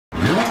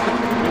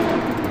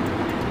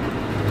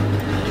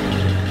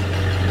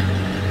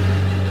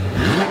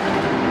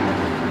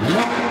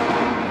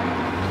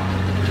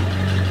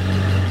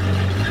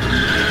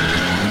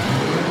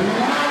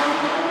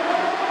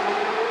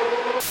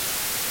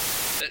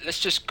Let's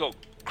just go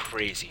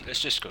crazy. Let's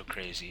just go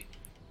crazy.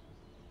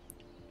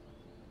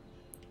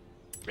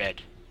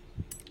 Red.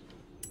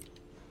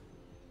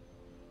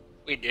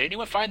 Wait, did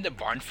anyone find the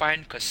barn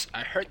find? Cause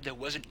I heard there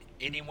wasn't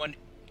any barn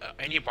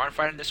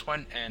find in this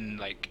one, and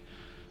like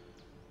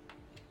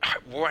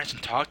Warren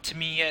hasn't talked to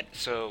me yet,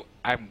 so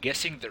I'm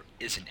guessing there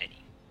isn't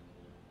any.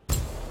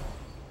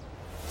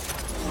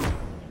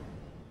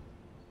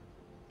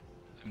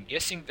 I'm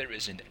guessing there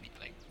isn't any.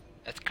 Like,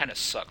 that kind of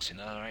sucks, you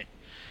know, right?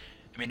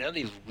 I mean, I know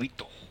they leaked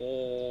the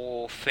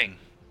whole thing,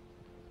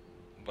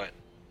 but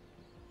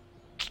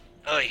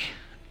it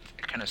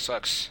kind of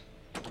sucks.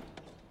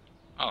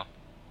 Oh,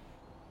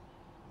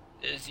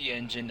 there's the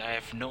engine. I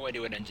have no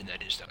idea what engine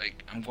that is.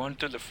 Like, I'm going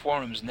through the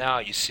forums now,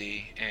 you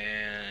see,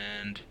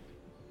 and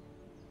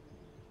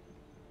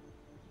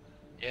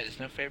yeah, there's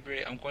no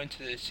February. I'm going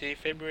to see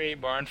February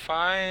barn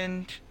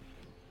find.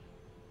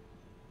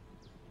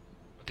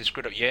 They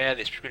screwed up. Yeah,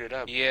 they screwed it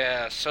up.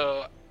 Yeah,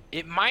 so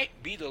it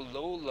might be the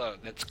Lola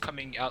that's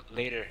coming out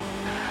later.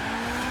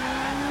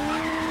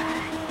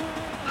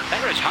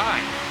 That is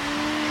high.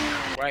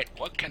 Right,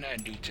 what can I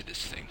do to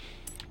this thing?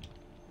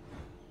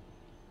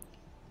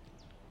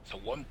 It's a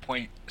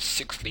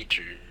 1.6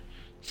 liter,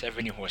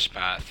 70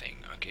 horsepower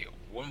thing. Okay,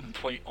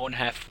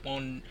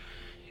 1.5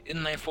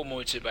 inline 4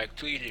 motorbike,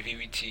 2 liter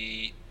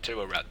VVT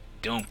turbo rally.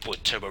 Don't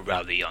put turbo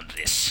rally on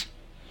this.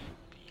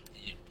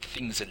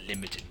 Things are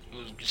limited.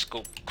 We'll just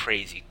go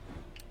crazy.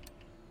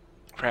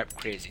 Crap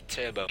crazy.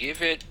 Turbo.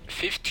 Give it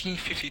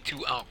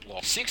 1552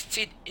 Outlaw.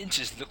 16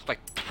 inches look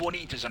like 20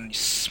 inches on this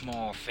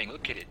small thing.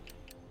 Look at it.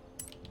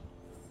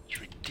 It's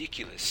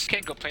ridiculous.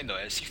 Can't complain though.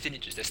 At 16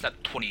 inches, that's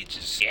not 20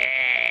 inches.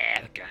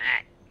 Yeah, look at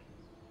that.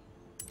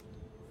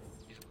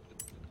 It's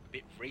a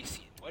bit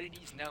racy. What it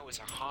is now is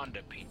a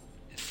Honda paint.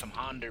 It's some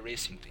Honda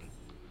racing thing.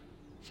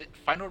 Set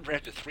final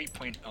rev to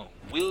 3.0.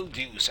 Will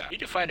do, sir. Need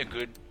to find a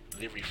good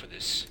livery for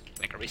this,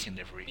 like a racing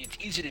livery. It's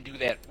easy to do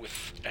that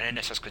with an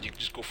NSS because you can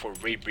just go for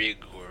Ray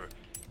Brig or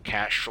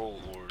Casual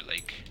or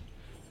like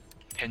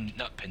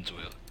not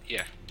Pennzoil.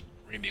 Yeah,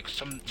 Ray Brig.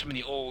 Some of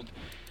the old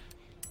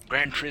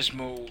Gran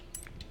Turismo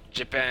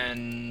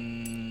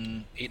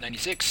Japan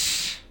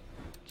 896,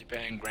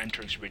 Japan Grand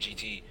Touring Super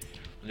GT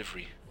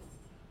livery,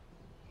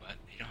 but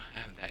you don't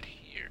have that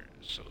here.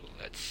 So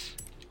let's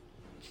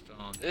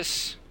install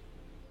this.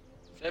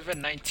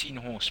 719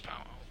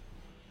 horsepower.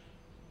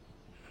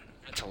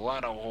 That's a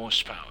lot of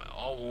horsepower.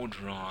 All-wheel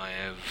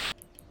drive.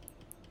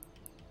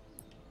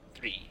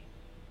 3.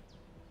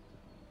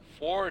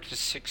 4 to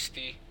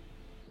 60.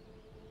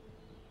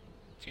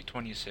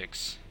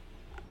 226.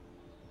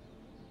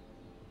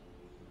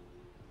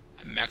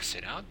 I maxed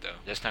it out though.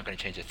 That's not going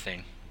to change a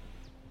thing.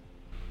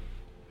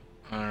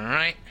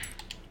 Alright.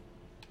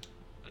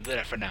 I'll do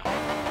that for now.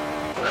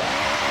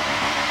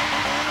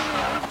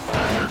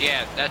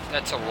 Yeah,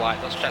 that's a lie.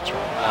 Those shots are a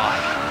lie.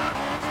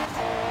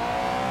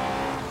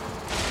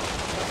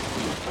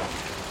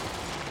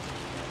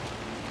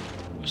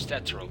 Those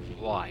stats are a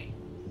lie.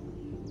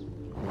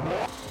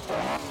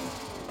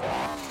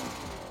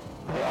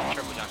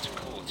 Turbo knocks are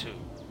cool too.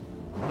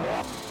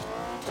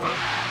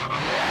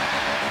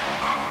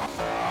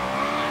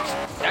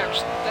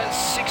 That's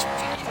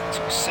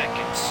 62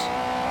 seconds.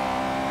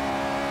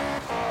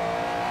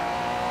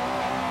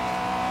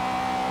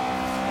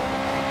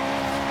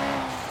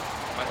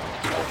 But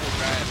it's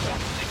overdrive, but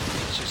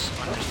it's just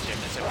understand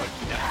that's what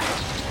that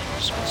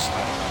is. Just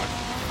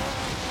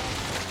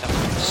that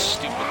was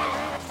stupid though.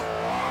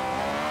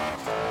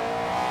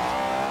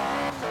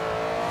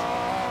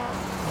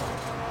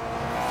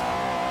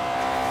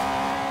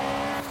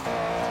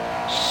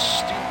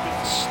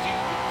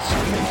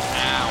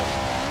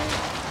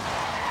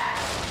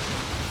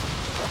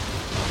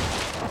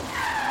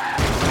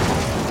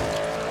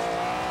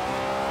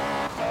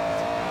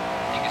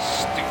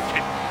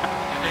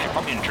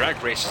 In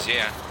drag races,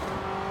 yeah.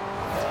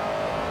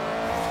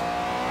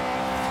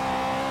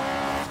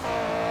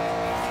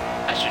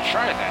 I should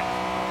try that.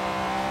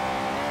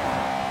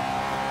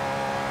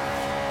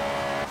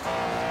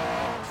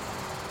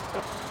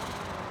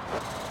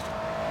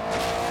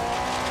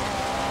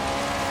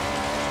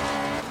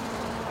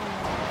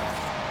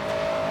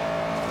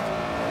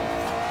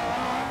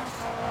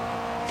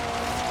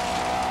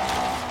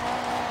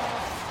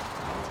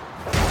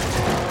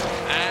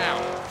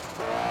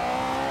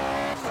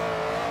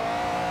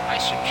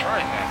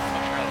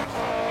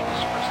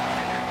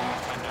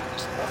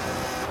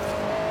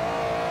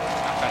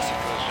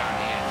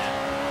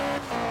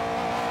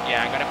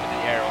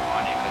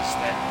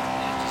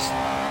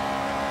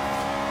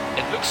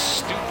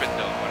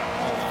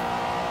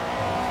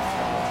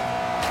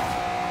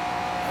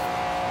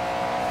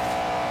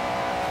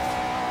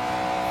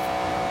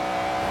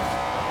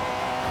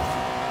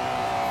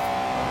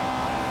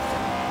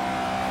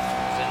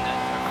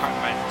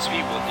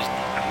 Speed will just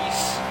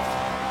decrease.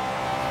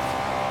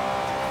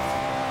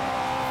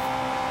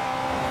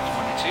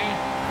 22,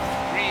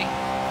 3,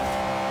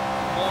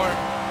 4,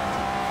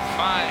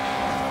 5,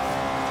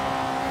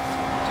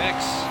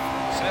 6,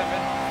 7.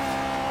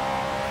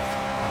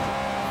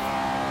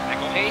 I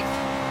go 8.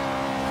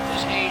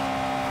 There's 8.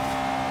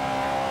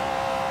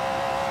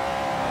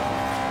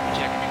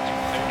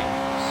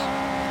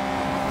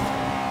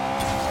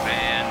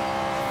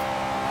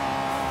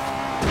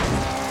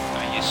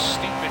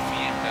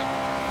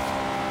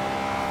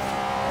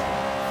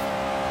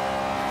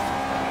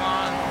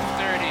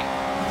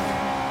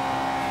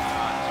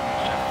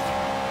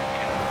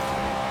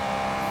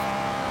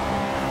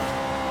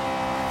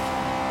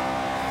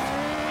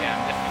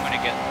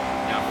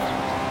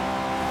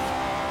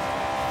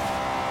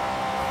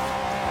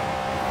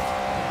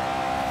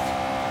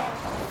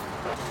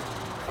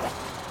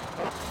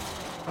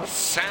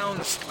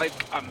 sounds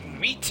like a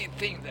meaty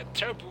thing. That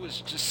turbo is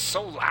just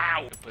so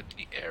loud. Put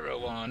the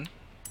arrow on.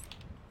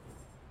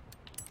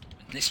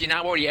 This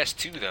now already has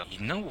 2 though. You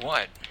know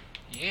what?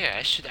 Yeah,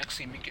 I should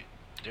actually make it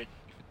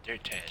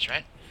dirt tires,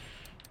 right?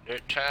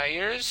 Dirt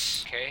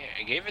tires. Okay,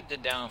 I gave it the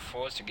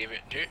downforce. I gave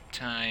it dirt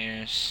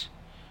tires.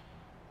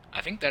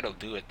 I think that'll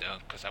do it though,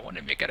 because I want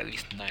to make it at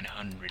least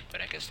 900.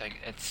 But I guess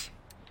that's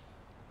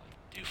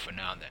do for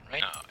now then,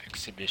 right? Oh,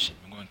 exhibition.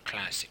 We're going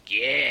classic.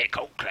 Yeah,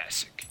 go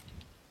classic.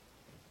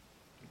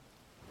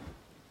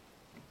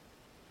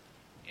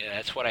 Yeah,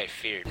 that's what I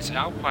feared. This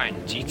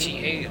Alpine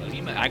GTA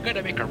Lima. I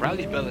gotta make a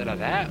rally build out of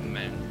that,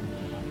 man.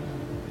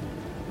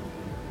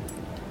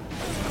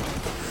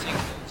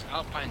 Singles.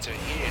 Alpines are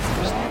here.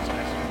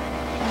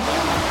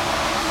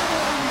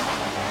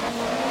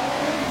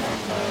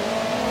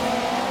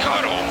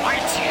 God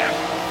almighty!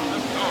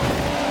 I'm gone.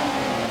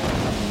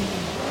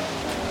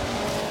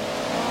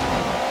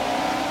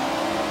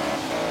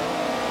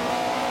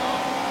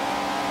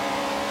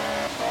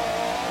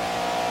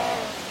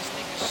 This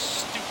thing is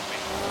stupid.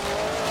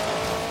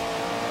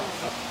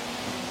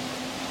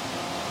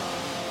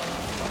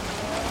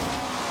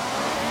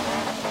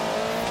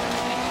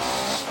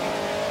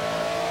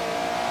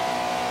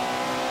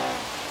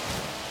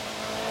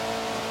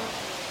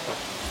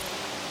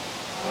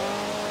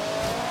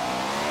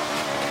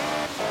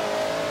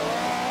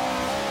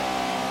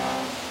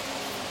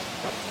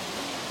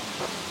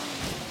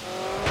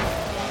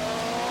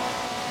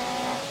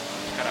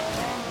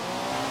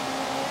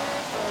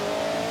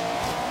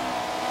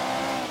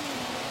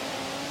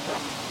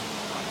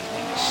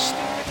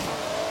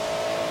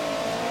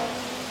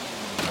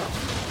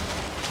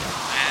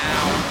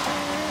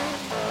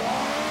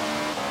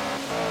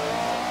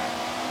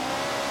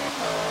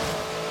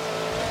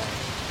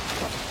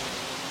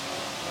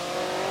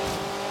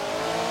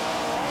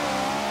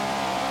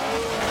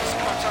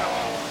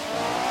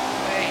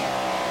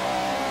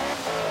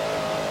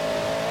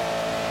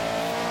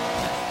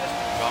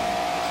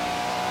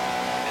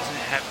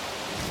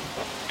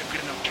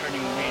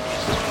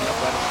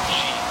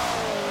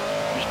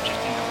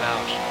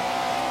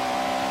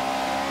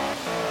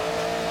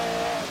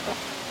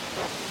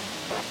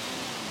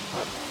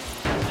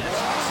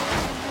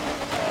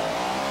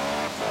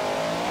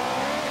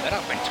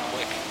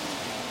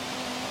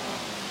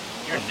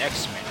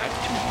 Next man, I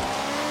didn't.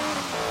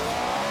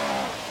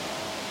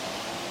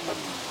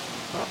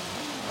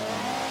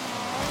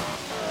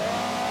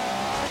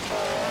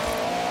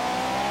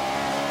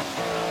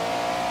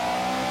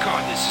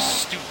 God, this is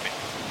stupid.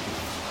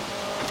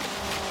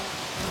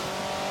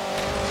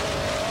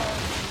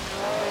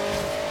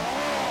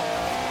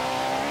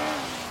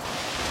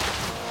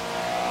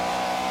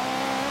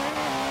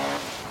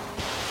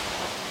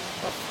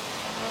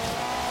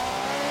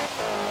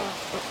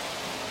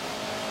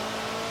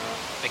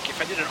 Like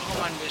if I did an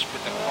all-on wish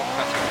with the whole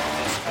class like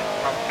this, I'd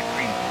probably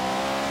green.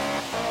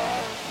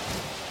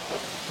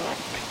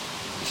 Like,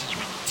 this is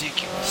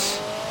ridiculous.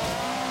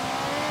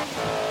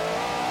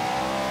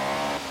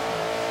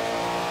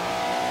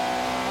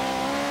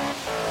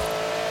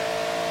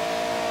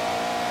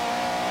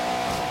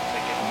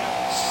 Like getting up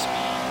to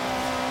speed.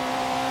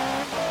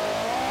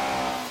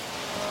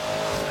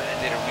 I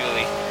did a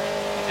wheelie.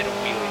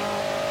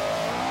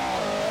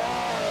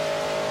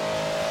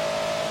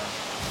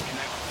 Can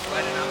I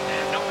flat it out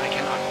there? No, I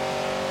cannot.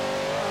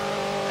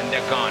 And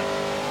they're gone.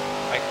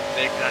 Like,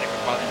 they're not even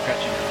bothering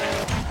catching your man.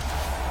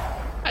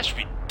 That's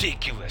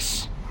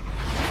ridiculous.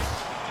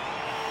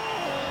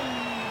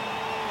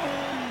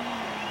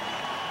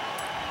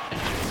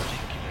 That's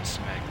ridiculous,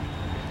 man.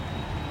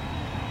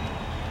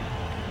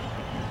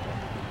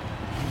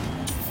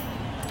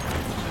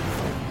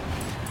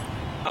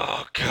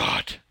 Oh,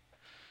 God.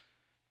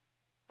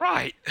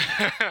 Right.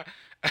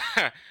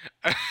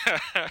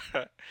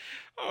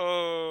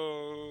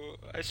 Oh,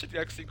 I should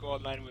actually go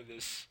online with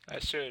this. I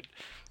should.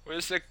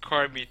 Where's the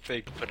car meet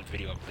thing? Put a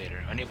video up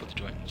later. Unable to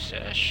join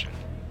session.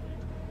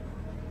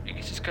 I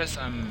guess it's because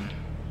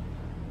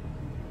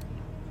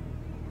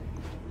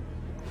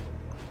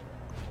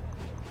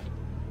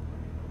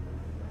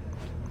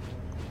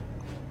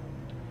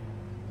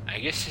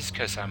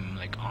I'm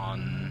like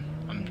on.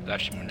 I'm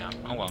live streaming now.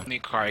 Oh well. The only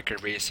car I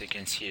could race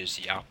against here is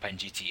the Alpine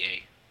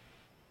GTA.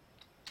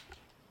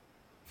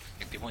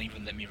 Like they won't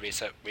even let me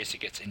race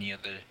against any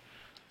other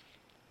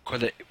car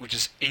that which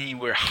is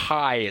anywhere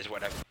high is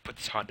what I put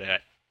this Honda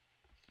at.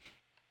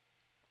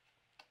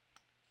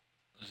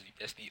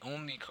 That's the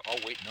only car. Oh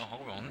wait, no,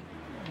 hold on.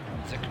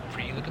 It's like a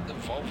pretty. Look at the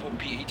Volvo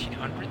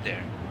B1800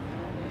 there.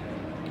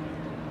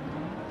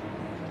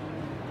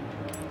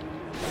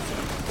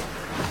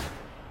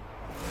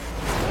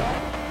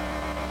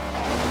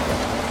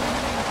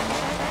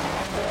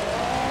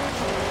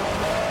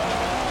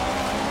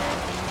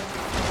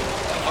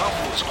 The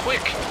Volvo is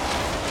quick.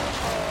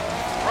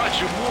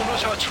 Roger Moore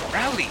knows how to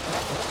rally.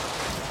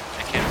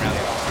 I can't rally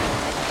off.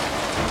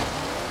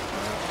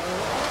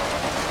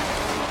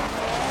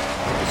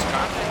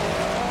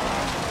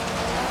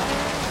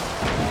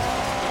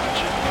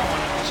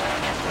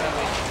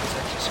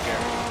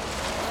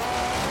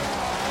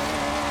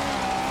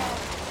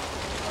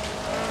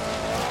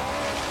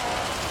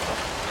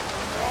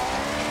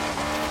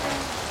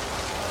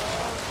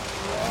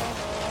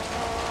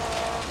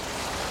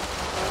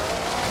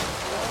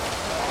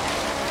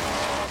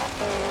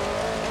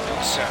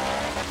 So 790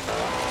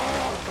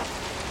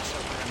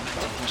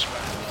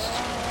 horsepower.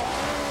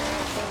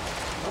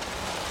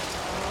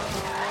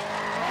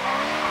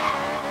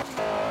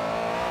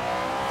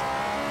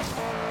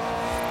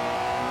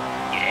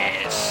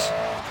 Yes.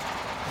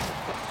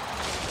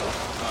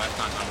 Oh, it's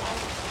not done well.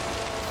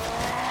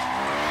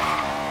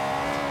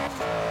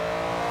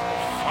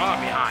 Far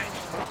behind.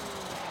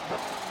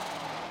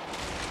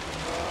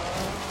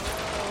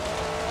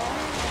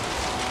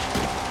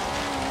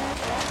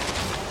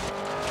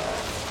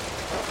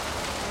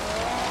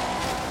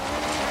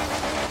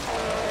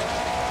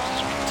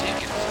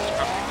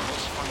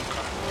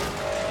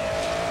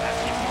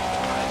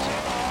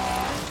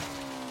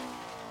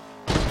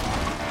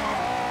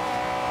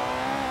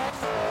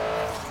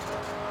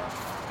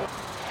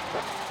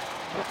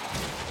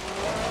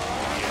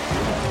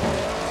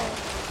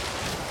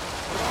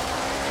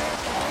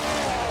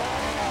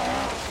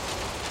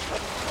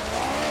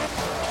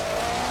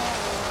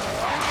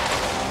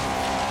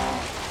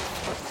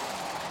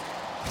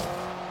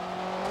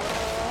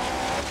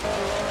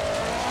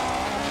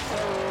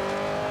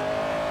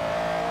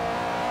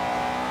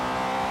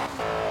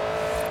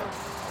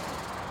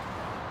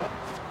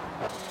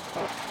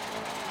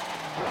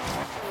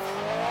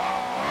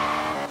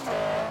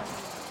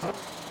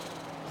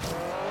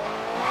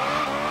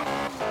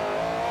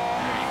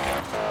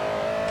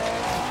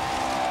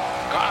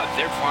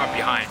 They're far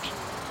behind,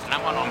 and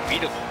I'm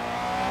unbeatable.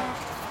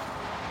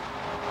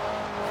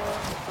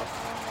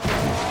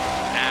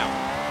 Now.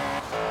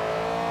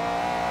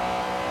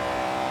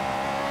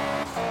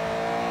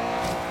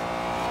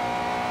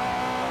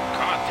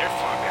 God, they're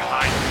far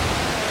behind.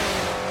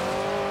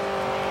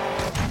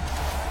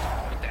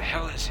 What the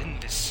hell is in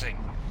this thing?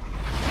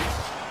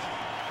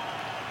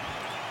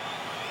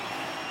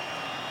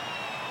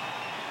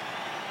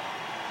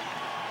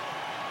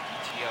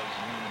 VVTi is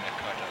new in that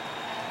cut up.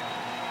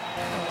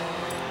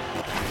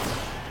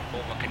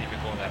 Over can even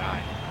go that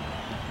high.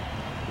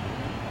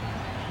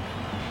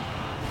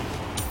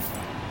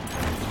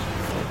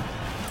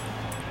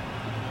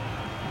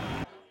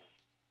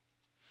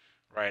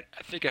 Right,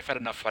 I think I've had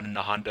enough fun in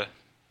the Honda,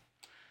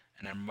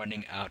 and I'm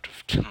running out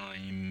of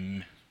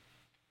time.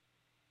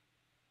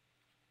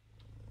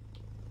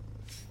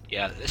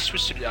 Yeah, let's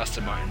switch to the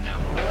Aston Martin now.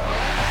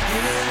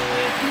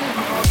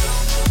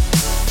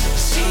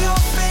 See your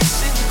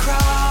face in the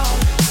crowd.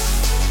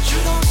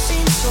 You don't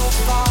seem so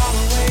far.